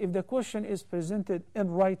 But if the question is presented in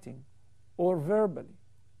writing, or verbally,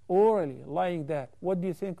 orally, like that, what do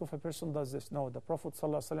you think if a person does this? No, the Prophet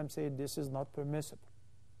ﷺ said this is not permissible.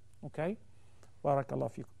 Okay?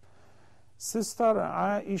 Barakallahu fikum. Sister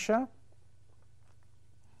Aisha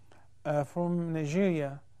from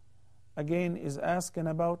Nigeria again is asking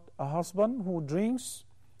about a husband who drinks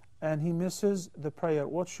and he misses the prayer.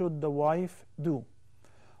 What should the wife do?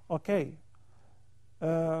 Okay,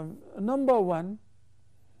 number one,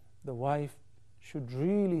 the wife should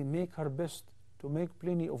really make her best to make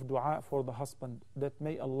plenty of dua for the husband, that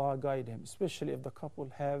may Allah guide him, especially if the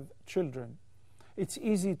couple have children. It's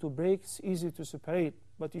easy to break, it's easy to separate,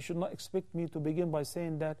 but you should not expect me to begin by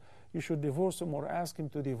saying that you should divorce him or ask him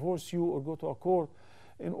to divorce you or go to a court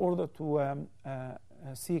in order to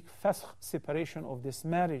seek fasakh, separation of this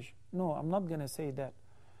marriage. No, I'm not going to say that.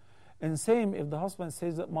 And same if the husband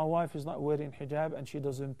says that my wife is not wearing hijab and she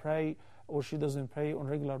doesn't pray or she doesn't pray on a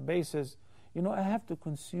regular basis, I have to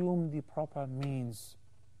consume the proper means.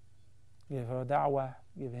 Give her da'wah,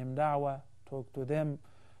 give him da'wah, talk to them,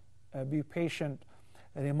 be patient,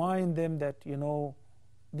 remind them that,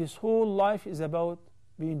 this whole life is about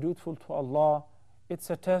being dutiful to Allah. It's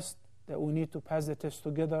a test that we need to pass the test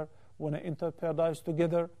together. We want to enter paradise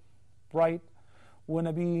together, right? We want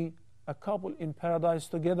to be a couple in paradise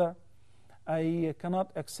together. I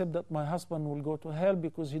cannot accept that my husband will go to hell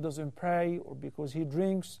because he doesn't pray or because he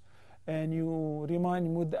drinks. and you remind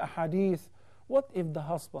him with the ahadith. What if the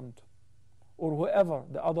husband or whoever,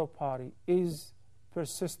 the other party, is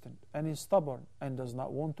persistent and is stubborn and does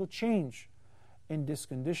not want to change in this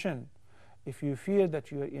condition? If you fear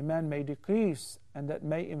that your iman may decrease and that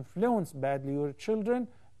may influence badly your children,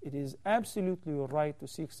 it is absolutely your right to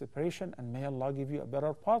seek separation, and may Allah give you a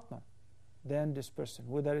better partner than this person,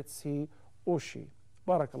 whether it's he or she.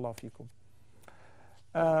 Barakallahu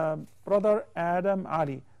fikum. Brother Adam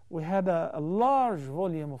Ali, we had a large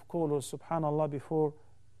volume of callers, subhanAllah, before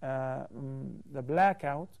the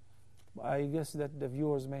blackout. I guess that the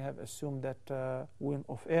viewers may have assumed that we went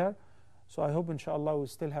off air. So I hope, inshallah, we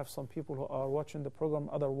still have some people who are watching the program.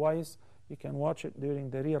 Otherwise, you can watch it during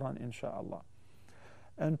the rerun, inshallah.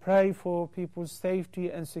 And pray for people's safety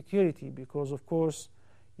and security, because, of course,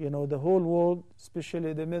 you know, the whole world,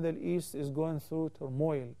 especially the Middle East, is going through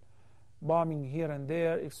turmoil. Bombing here and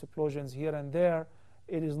there, explosions here and there.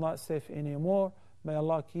 It is not safe anymore. May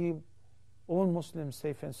Allah keep all Muslims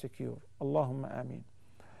safe and secure. Allahumma ameen.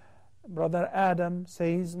 Brother Adam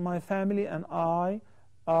says, my family and I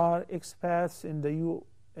are expats in the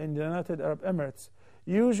United Arab Emirates.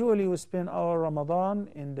 Usually we spend our Ramadan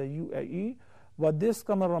in the UAE, but this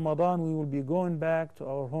coming Ramadan we will be going back to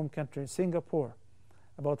our home country, Singapore,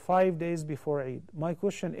 about 5 days before Eid. My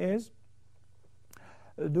question is,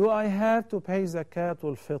 do I have to pay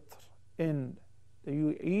Zakatul Fitr in the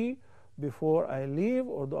UAE before I leave,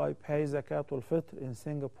 or do I pay Zakatul Fitr in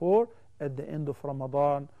Singapore at the end of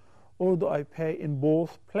Ramadan, or do I pay in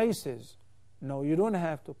both places? No, you don't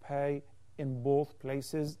have to pay in both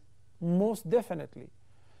places, most definitely.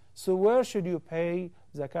 So where should you pay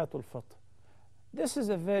Zakatul Fitr? This is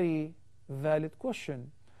a very valid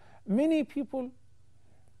question. Many people,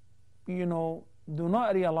 you know, do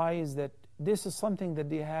not realize that this is something that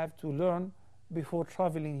they have to learn before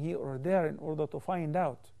traveling here or there in order to find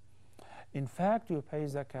out. In fact, you pay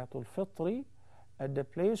Zakatul Fitri at the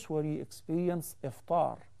place where you experience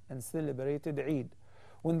iftar and celebrated Eid.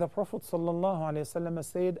 When the Prophet ﷺ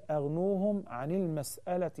said, أغنوهم عن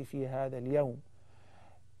المسألة في هذا اليوم,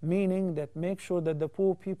 meaning that make sure that the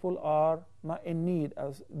poor people are not in need,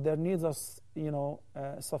 as their needs are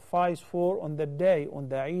suffice for on the day, on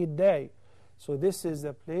the Eid day. So this is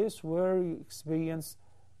the place where you experience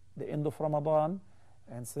the end of Ramadan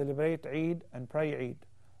and celebrate Eid and pray Eid.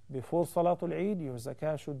 Before Salatul Eid, your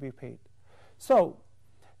zakah should be paid. So,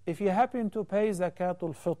 if you happen to pay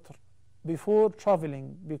Zakatul Fitr before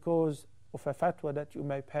traveling because of a fatwa that you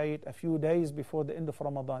may pay it a few days before the end of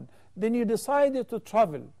Ramadan, then you decided to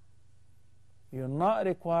travel, you're not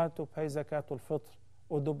required to pay Zakatul Fitr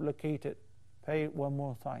or duplicate it. Pay it one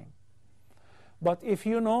more time. But if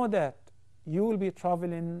you know that you will be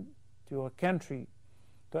traveling to a country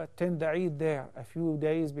to attend the Eid there a few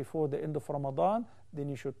days before the end of Ramadan, then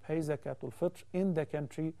you should pay Zakatul Fitr in the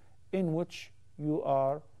country in which you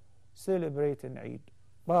are celebrating Eid.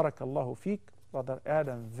 Barakallahu feek, Brother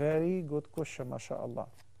Adam. Very good question, mashallah.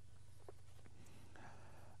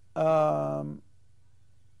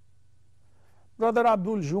 Brother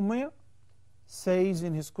Abdul Jumir says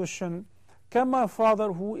in his question, can my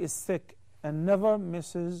father who is sick and never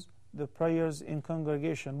misses the prayers in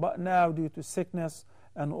congregation, but now due to sickness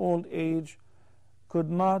and old age could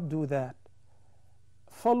not do that,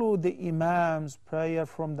 follow the Imam's prayer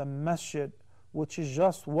from the masjid, which is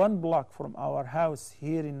just 1 block from our house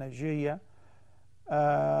here in Nigeria,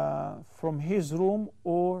 from his room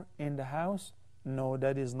or in the house? No,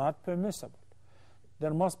 that is not permissible.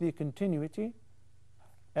 There must be continuity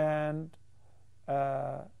and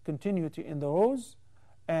continuity in the rows,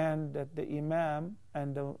 and that the Imam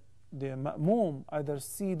and the Ma'mum either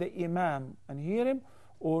see the Imam and hear him,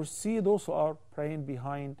 or see those who are praying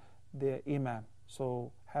behind the Imam.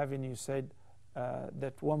 So having you said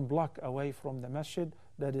that 1 block away from the masjid,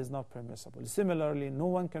 that is not permissible. Similarly, no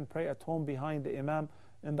one can pray at home behind the Imam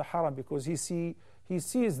in the Haram, because he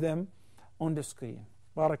sees them on the screen.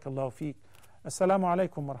 Barakallahu feek. Assalamu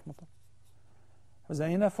alaikum wa rahmatullah.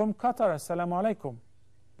 Husayna from Qatar, assalamu alaikum.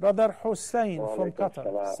 Brother Hussein from Qatar.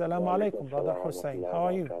 Assalamu alaikum, Brother Hussein. How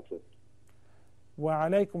are you? Wa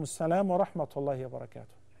alaikum assalam wa rahmatullahi wa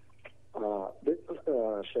barakatuh.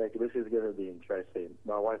 Sheikh, this is going to be interesting.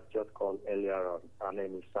 My wife just called earlier on. Her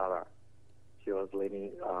name is Sarah. She was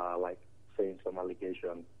saying some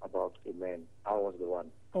allegation about a man. I was the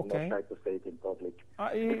one. Okay. I'm not trying to say it in public.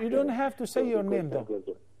 You don't have to say your name, though.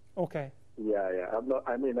 Okay. Yeah. I'm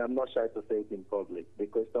not shy to say it in public. The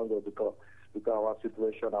question goes because our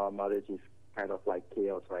situation, our marriage is kind of like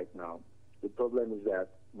chaos right now. The problem is that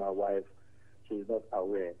my wife, she's not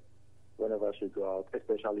aware. Whenever she go out,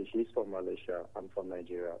 especially she's from Malaysia, I'm from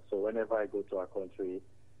Nigeria. So whenever I go to her country,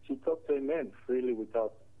 she talks to a man freely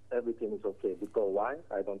without everything is okay. Because why?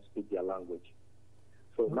 I don't speak their language.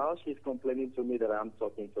 So now she's complaining to me that I'm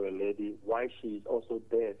talking to a lady, why she's also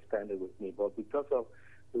there standing with me. But because of,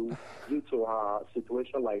 due to her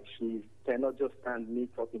situation, like she cannot just stand me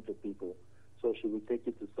talking to people. So she will take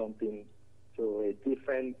it to something, to a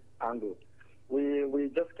different angle. We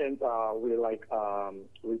just came,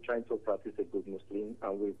 we're trying to practice a good Muslim,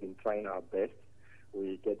 and we've been trying our best.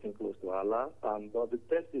 We're getting close to Allah. But the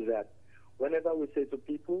test is that whenever we say to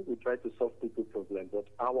people, we try to solve people's problems, but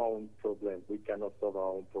our own problem, we cannot solve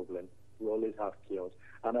our own problem. We always have chaos.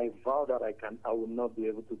 And I vow that I will not be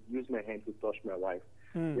able to use my hand to touch my wife.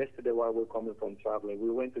 Yesterday, while we were coming from traveling, we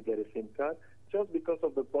went to get a SIM card just because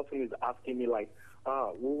of the person is asking me like,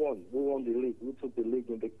 who won the league? Who took the league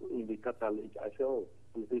in the Qatar League? I said, oh,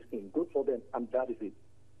 is this thing good for them? And that is it.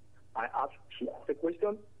 She asked a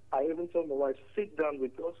question. I even told my wife, sit down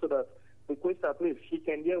with us so that the question, at least she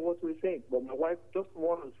can hear what we're saying. But my wife just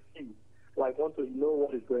wants to see, want to know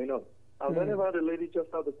what is going on. And whenever the lady just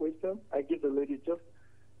has a question, I give the lady just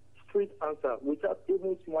straight answer without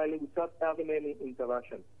even smiling, without having any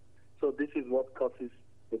interaction. So this is what causes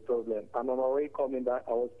the problem. And on our way coming back,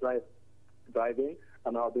 I was driving,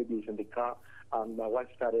 and our baby is in the car, and my wife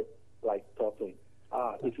started talking.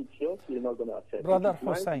 If it's yours, you're not going to accept. Brother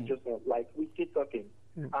Hussein. Just we keep talking.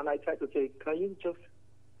 And I try to say, can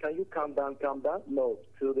you calm down? No.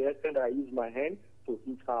 To the extent I use my hand to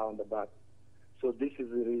hit her on the back. So this is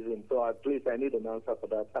the reason. So at least I need an answer for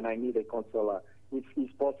that, and I need a consoler. If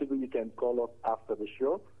it's possible, you can call us after the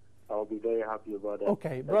show. I'll be very happy about that.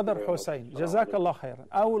 Okay, Brother Hussein, Jazakallah khairan.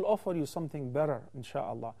 I will offer you something better,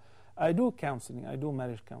 inshallah. I do counseling, I do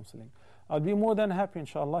marriage counseling. I'll be more than happy,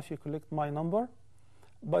 inshallah, if you collect my number.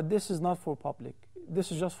 But this is not for public.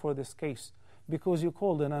 This is just for this case. Because you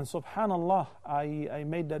called in, and subhanallah, I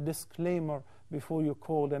made that disclaimer before you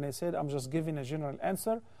called, and I said I'm just giving a general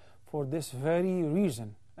answer for this very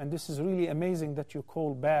reason. And this is really amazing that you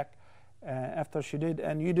called back after she did,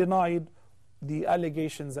 and you denied the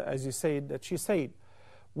allegations, as you said, that she said.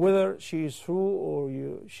 Whether she is true or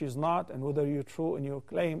she's not, and whether you're true in your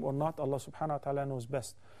claim or not, Allah subhanahu wa ta'ala knows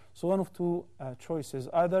best. So one of two choices.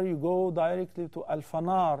 Either you go directly to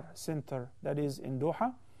Al-Fanar Center, that is in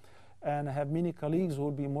Doha, and I have many colleagues who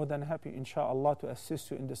will be more than happy, inshallah, to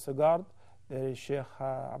assist you in this regard. There is Sheikh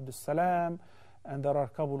Abdul Salam, and there are a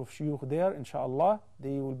couple of shuyukh there, inshallah.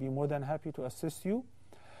 They will be more than happy to assist you.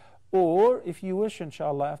 Or if you wish,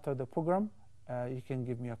 inshallah, after the program, you can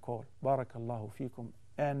give me a call. Barakallahu feekum.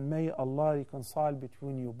 And may Allah reconcile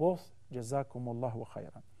between you both. Jazakumullahu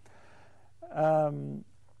khairan.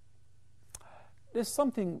 There's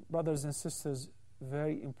something, brothers and sisters,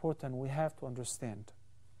 very important we have to understand.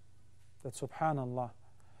 That subhanallah,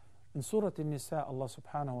 in Surah An-Nisa, Allah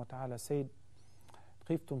subhanahu wa ta'ala said,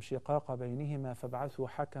 خفتم شقاق بينهما فابعثوا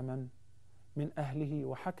حكما من أهله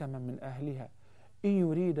وحكما من أهلها إن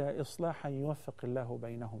يريد إصلاحا يوفق الله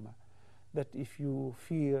بينهما. That if you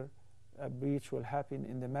fear a breach will happen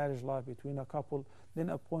in the marriage life between a couple, then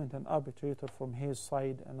appoint an arbitrator from his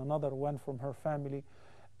side and another one from her family.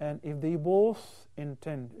 And if they both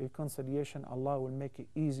intend reconciliation, Allah will make it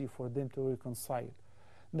easy for them to reconcile.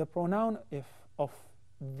 The pronoun if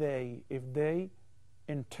they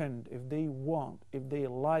intend, if they want, if they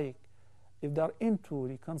like, if they are into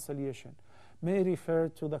reconciliation, may refer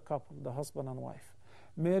to the couple, the husband and wife,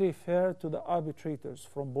 may refer to the arbitrators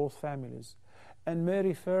from both families, and may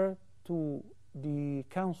refer to the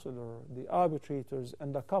counselor, the arbitrators,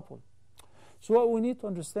 and the couple. So what we need to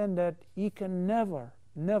understand that you can never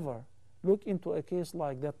look into a case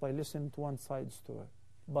like that by listening to one side's story.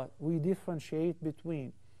 But we differentiate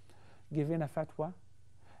between giving a fatwa,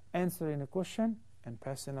 answering a question, and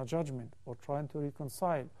passing a judgment, or trying to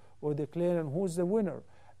reconcile, or declaring who's the winner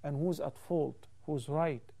and who's at fault, who's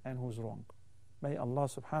right and who's wrong. May Allah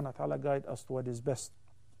subhanahu wa ta'ala guide us to what is best.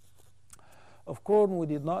 Of course, we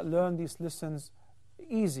did not learn these lessons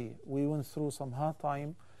easy. We went through some hard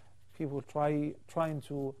time. People trying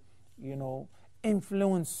to,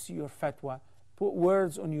 influence your fatwa, put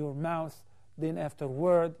words on your mouth. Then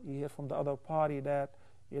afterward, you hear from the other party that,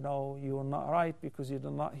 you are not right because you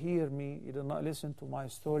did not hear me, you did not listen to my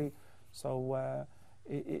story. So,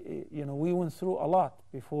 we went through a lot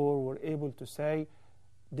before we were able to say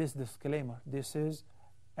this disclaimer. This is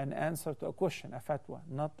an answer to a question, a fatwa,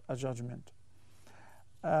 not a judgment.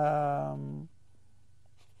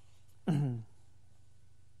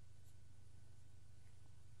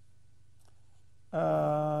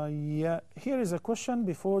 Here is a question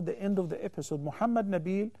before the end of the episode. Muhammad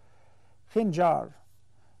Nabil Khinjar.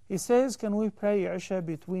 He says, can we pray Isha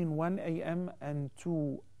between 1 a.m. and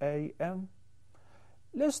 2 a.m.?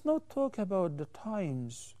 let's not talk about the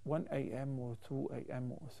times, 1 a.m. or 2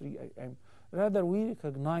 a.m. or 3 a.m. Rather, we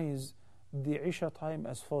recognize the Isha time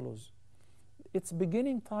as follows. Its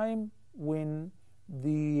beginning time when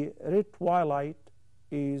the red twilight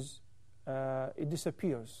it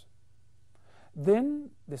disappears.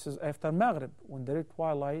 Then, this is after Maghrib, when the red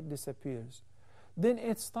twilight disappears. Then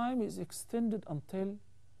its time is extended until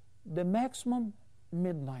the maximum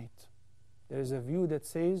midnight. There is a view that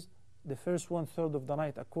says the first 1/3 of the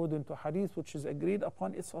night, according to hadith which is agreed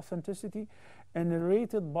upon its authenticity and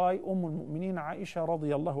narrated by al-Mu'mineen Aisha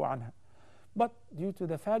radiyallahu anha. But due to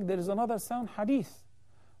the fact there is another sound hadith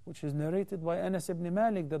which is narrated by Anas ibn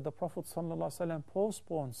Malik that the Prophet ﷺ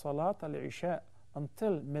postponed Salat al-Isha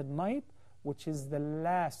until midnight, which is the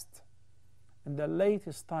last and the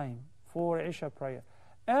latest time for Isha prayer.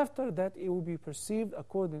 After that, it will be perceived,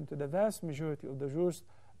 according to the vast majority of the jurists,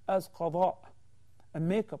 as qada, a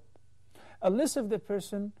makeup, unless if the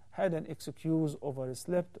person had an excuse,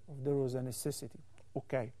 overslept, or there was a necessity.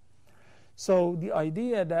 Okay. So the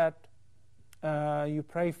idea that you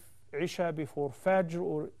pray Isha before Fajr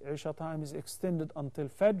or Isha time is extended until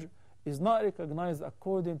Fajr is not recognized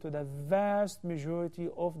according to the vast majority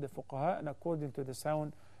of the fuqaha and according to the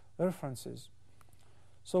sound references.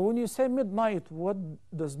 So when you say midnight, what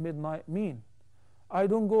does midnight mean? I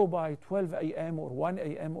don't go by 12 a.m. or 1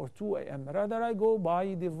 a.m. or 2 a.m. Rather, I go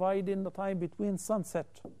by dividing the time between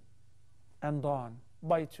sunset and dawn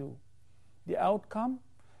by 2. The outcome,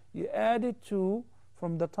 you add it to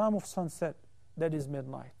from the time of sunset, that is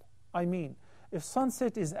midnight. I mean, if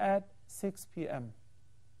sunset is at 6 p.m.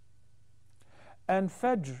 and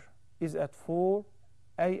Fajr is at 4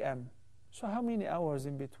 a.m., so how many hours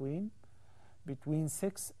in between? Between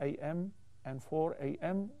 6 a.m. and 4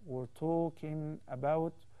 a.m., we're talking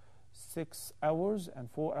about 6 hours and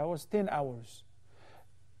 4 hours, 10 hours.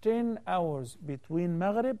 10 hours between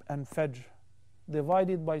Maghrib and Fajr,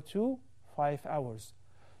 divided by 2, 5 hours.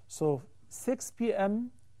 So 6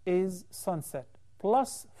 p.m. is sunset,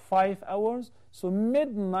 plus 5 hours, so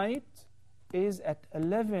midnight is at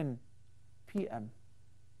 11 p.m.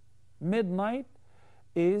 Midnight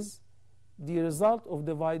is the result of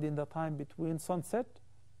dividing the time between sunset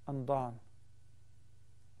and dawn.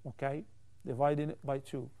 Okay? Dividing it by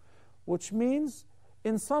 2. Which means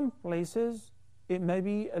in some places it may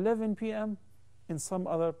be 11 p.m. In some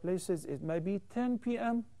other places it may be 10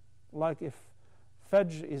 p.m. Like if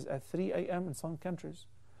Fajr is at 3 a.m. in some countries.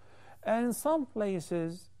 And in some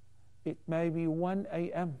places it may be 1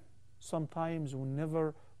 a.m. Sometimes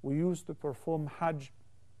whenever we used to perform Hajj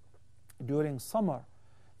during summer,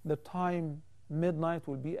 the time midnight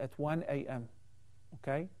will be at 1 a.m.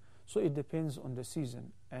 Okay? So it depends on the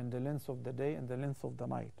season and the length of the day and the length of the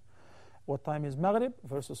night. What time is Maghrib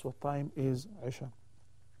versus what time is Isha.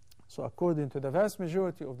 So according to the vast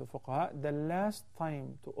majority of the fuqaha, the last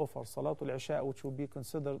time to offer Salatul Isha, which will be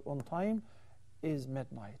considered on time, is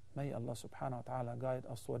midnight. May Allah subhanahu wa ta'ala guide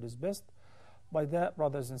us to what is best. By that,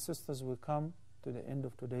 brothers and sisters, we come to the end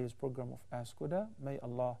of today's program of Ask Huda. May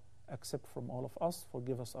Allah accept from all of us,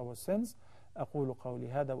 forgive us our sins. أقول قولي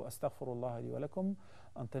هذا وأستغفر الله لي ولكم.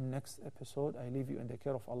 Until next episode, I leave you in the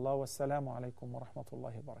care of Allah. Wassalamu alaikum wa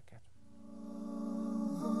rahmatullahi wa barakatuh.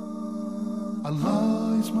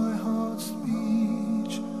 Allah is my heart's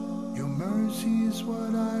speech. Your mercy is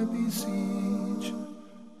what I beseech.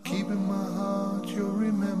 Keep in my heart your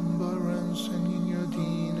remembrance, and in your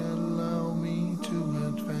deen allow me to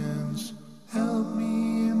advance. Help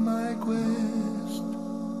me in my quest.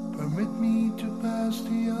 Permit me to pass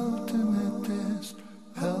the ultimate test.